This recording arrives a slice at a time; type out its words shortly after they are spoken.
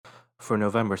For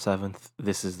November 7th,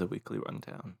 this is the weekly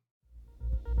rundown.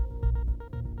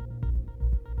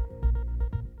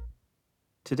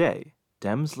 Today,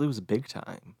 Dems lose big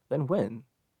time, then win.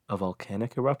 A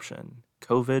volcanic eruption,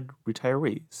 COVID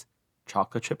retirees,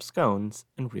 chocolate chip scones,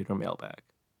 and reader mailbag.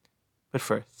 But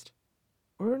first,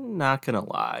 we're not gonna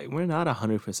lie, we're not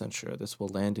 100% sure this will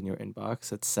land in your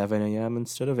inbox at 7 a.m.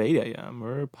 instead of 8 a.m.,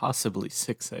 or possibly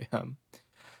 6 a.m.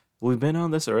 We've been on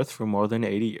this earth for more than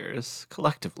 80 years,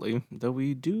 collectively, though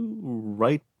we do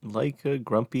write like a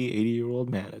grumpy 80-year-old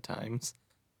man at times,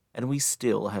 and we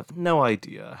still have no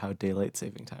idea how daylight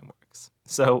saving time works.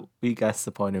 So, we guess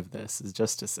the point of this is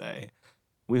just to say,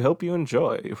 we hope you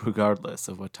enjoy, regardless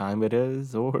of what time it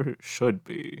is or should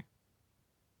be.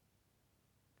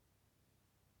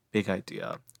 Big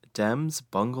idea. Dems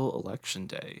bungle election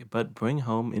day, but bring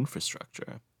home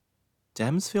infrastructure.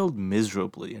 Dems failed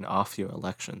miserably in off-year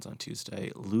elections on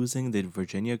Tuesday, losing the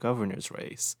Virginia governor's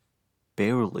race,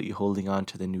 barely holding on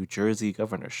to the New Jersey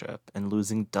governorship, and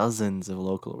losing dozens of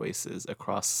local races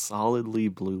across solidly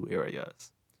blue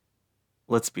areas.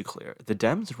 Let's be clear, the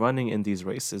Dems running in these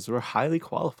races were highly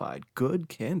qualified, good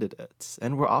candidates,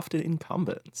 and were often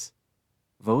incumbents.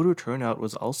 Voter turnout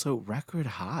was also record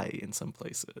high in some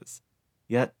places,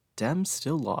 yet Dems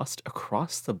still lost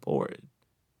across the board.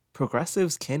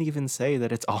 Progressives can't even say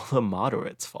that it's all the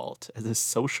moderates' fault, as a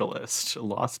socialist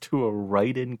lost to a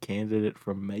write-in candidate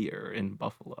for mayor in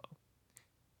Buffalo.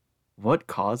 What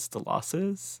caused the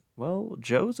losses? Well,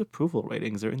 Joe's approval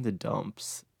ratings are in the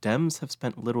dumps. Dems have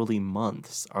spent literally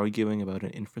months arguing about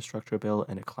an infrastructure bill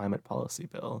and a climate policy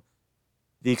bill.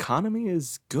 The economy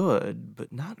is good,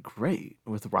 but not great,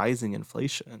 with rising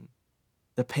inflation.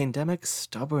 The pandemic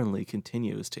stubbornly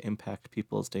continues to impact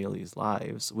people's daily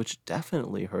lives, which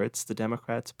definitely hurts the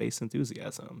Democrats' base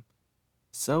enthusiasm.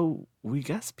 So, we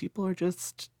guess people are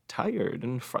just tired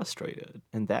and frustrated,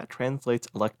 and that translates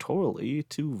electorally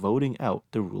to voting out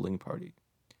the ruling party.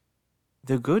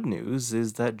 The good news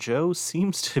is that Joe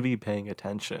seems to be paying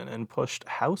attention and pushed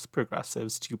House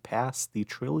progressives to pass the $1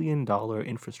 trillion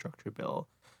infrastructure bill,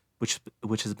 which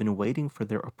has been waiting for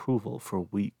their approval for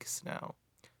weeks now.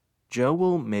 Joe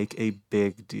will make a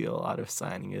big deal out of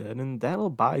signing it, and that'll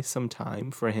buy some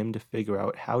time for him to figure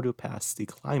out how to pass the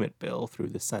climate bill through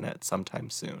the Senate sometime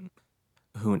soon.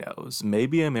 Who knows?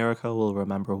 Maybe America will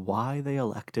remember why they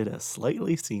elected a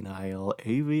slightly senile,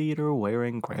 aviator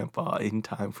wearing grandpa in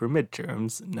time for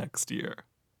midterms next year.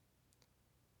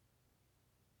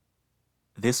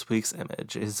 This week's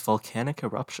image is volcanic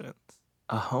eruptions.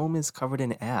 A home is covered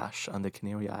in ash on the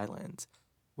Canary Islands,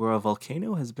 where a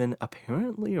volcano has been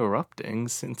apparently erupting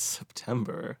since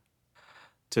September.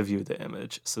 To view the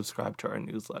image, subscribe to our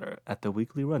newsletter at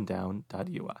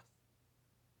theweeklyrundown.us.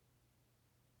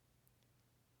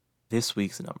 This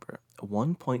week's number,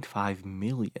 1.5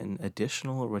 million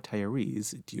additional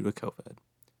retirees due to COVID.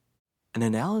 An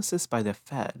analysis by the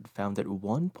Fed found that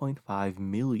 1.5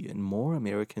 million more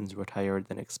Americans retired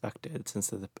than expected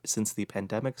since the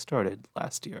pandemic started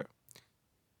last year.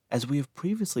 As we have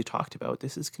previously talked about,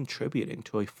 this is contributing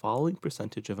to a falling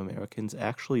percentage of Americans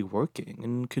actually working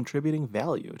and contributing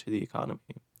value to the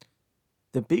economy.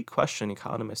 The big question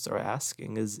economists are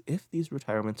asking is if these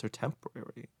retirements are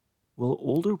temporary. Will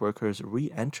older workers re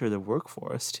enter the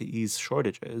workforce to ease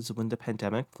shortages when the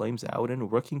pandemic flames out and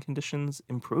working conditions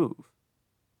improve?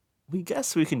 We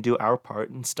guess we can do our part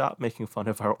and stop making fun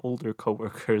of our older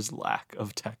coworkers' lack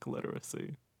of tech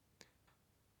literacy.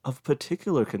 Of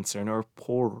particular concern are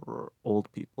poorer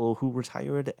old people who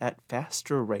retired at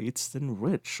faster rates than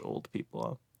rich old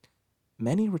people.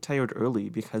 Many retired early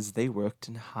because they worked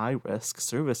in high-risk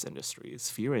service industries,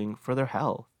 fearing for their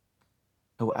health.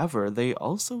 However, they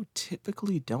also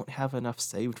typically don't have enough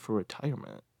saved for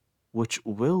retirement, which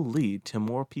will lead to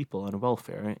more people on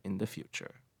welfare in the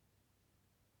future.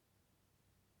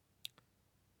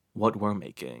 What we're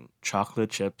making: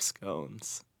 chocolate chip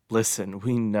scones. Listen,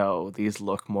 we know these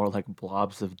look more like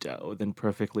blobs of dough than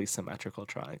perfectly symmetrical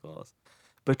triangles.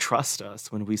 But trust us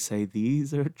when we say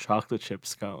these are chocolate chip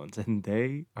scones, and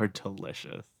they are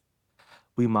delicious.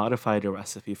 We modified a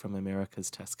recipe from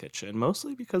America's Test Kitchen,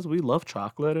 mostly because we love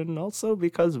chocolate and also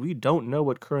because we don't know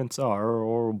what currants are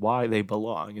or why they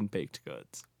belong in baked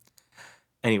goods.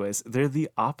 Anyways, they're the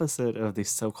opposite of the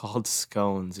so-called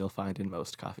scones you'll find in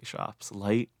most coffee shops.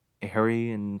 Light,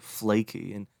 airy, and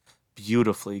flaky, and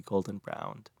beautifully golden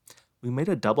browned. We made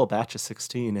a double batch of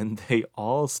 16 and they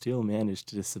all still managed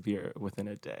to disappear within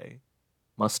a day.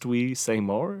 Must we say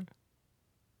more?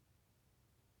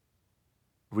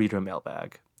 Reader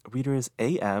mailbag. Readers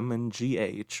AM and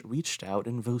GH reached out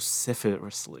and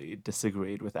vociferously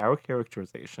disagreed with our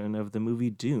characterization of the movie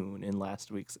Dune in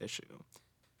last week's issue.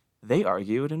 They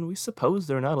argued, and we suppose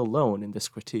they're not alone in this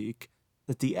critique,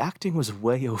 that the acting was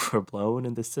way overblown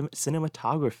and the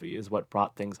cinematography is what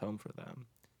brought things home for them.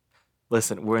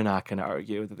 Listen, we're not going to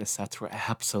argue that the sets were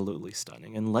absolutely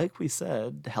stunning, and like we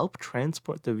said, help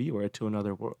transport the viewer to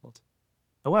another world.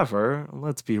 However,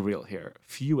 let's be real here.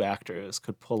 Few actors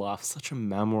could pull off such a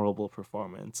memorable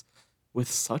performance with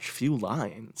such few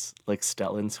lines like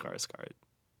Stellan Skarsgård.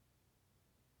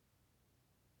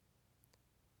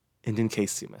 And in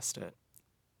case you missed it,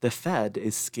 the Fed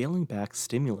is scaling back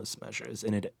stimulus measures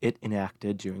it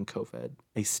enacted during COVID,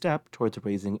 a step towards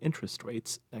raising interest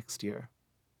rates next year.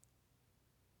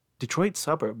 Detroit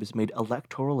suburbs made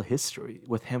electoral history,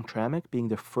 with Hamtramck being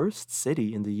the first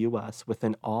city in the US with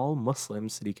an all-Muslim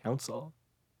city council,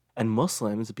 and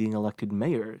Muslims being elected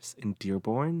mayors in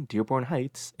Dearborn, Dearborn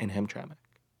Heights, and Hamtramck.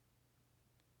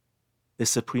 The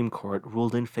Supreme Court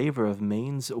ruled in favor of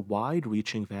Maine's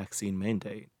wide-reaching vaccine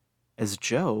mandate, as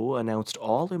Joe announced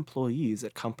all employees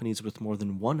at companies with more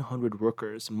than 100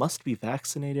 workers must be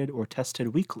vaccinated or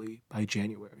tested weekly by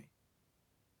January.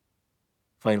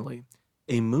 Finally,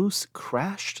 a moose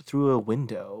crashed through a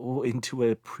window into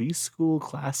a preschool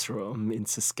classroom in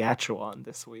Saskatchewan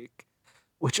this week,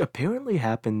 which apparently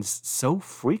happens so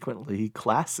frequently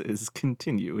classes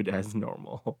continued as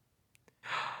normal.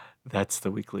 That's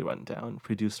the weekly rundown,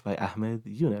 produced by Ahmed,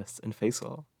 Yunus, and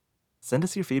Faisal. Send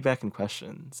us your feedback and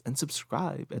questions, and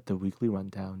subscribe at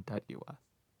theweeklyrundown.us.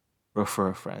 Refer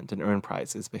a friend and earn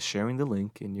prizes by sharing the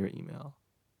link in your email.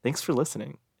 Thanks for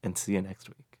listening, and see you next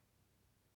week.